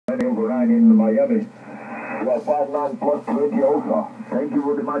59 in Miami. Well, 59 plus 20 also. Thank you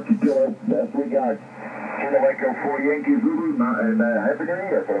very much, Joe. Best regards. Kilo Echo 4 Yankee Zulu, and Happy New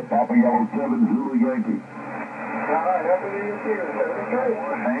Year from Papa Yellow 7 Zulu Yankee. Happy New Year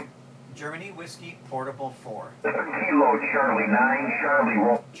to you. Germany Whiskey Portable 4. Kilo Charlie 9 Charlie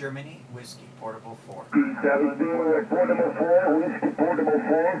Roll. Germany Whiskey Portable 4. P7 Portable 4, Whiskey Portable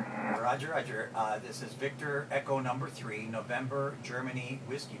 4. Roger, Roger. This is Victor Echo number 3, November, Germany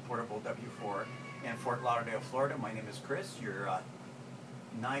Whiskey Portable W4 in Fort Lauderdale, Florida. My name is Chris. You're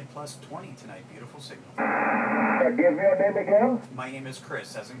 9 plus 20 tonight. Beautiful signal. Give me your name again? My name is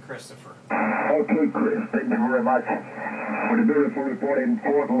Chris, as in Christopher. Okay, Chris. Thank you very much for the beautiful report in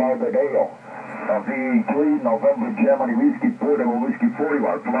Fort Lauderdale. VE3 November Germany Whiskey Portable Whiskey 40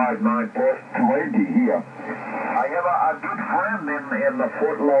 applied 9 plus 20 here. I have a good friend in the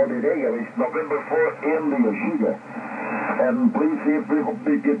Fort Lauderdale. It's November 4th in the Yeshiva. And please see if we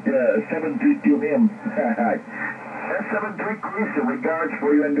get 7-3 to him. 7-3 Chris, regards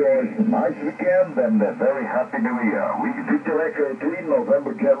for you and yours. Nice weekend and a very happy new year. We Victor Echo 3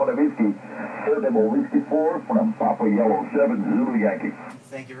 November Germany Whiskey Portable Whiskey 4 from Papa Yellow 7 Zulu Yankee.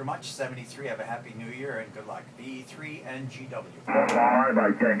 Thank you very much. 73. Have a happy new year and good luck. VE3NGW. All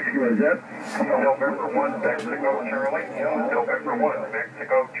right, thanks. Who is that? November 1, Mexico, Charlie. November 1,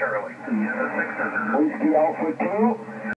 Mexico, Charlie. Whiskey Alpha 2.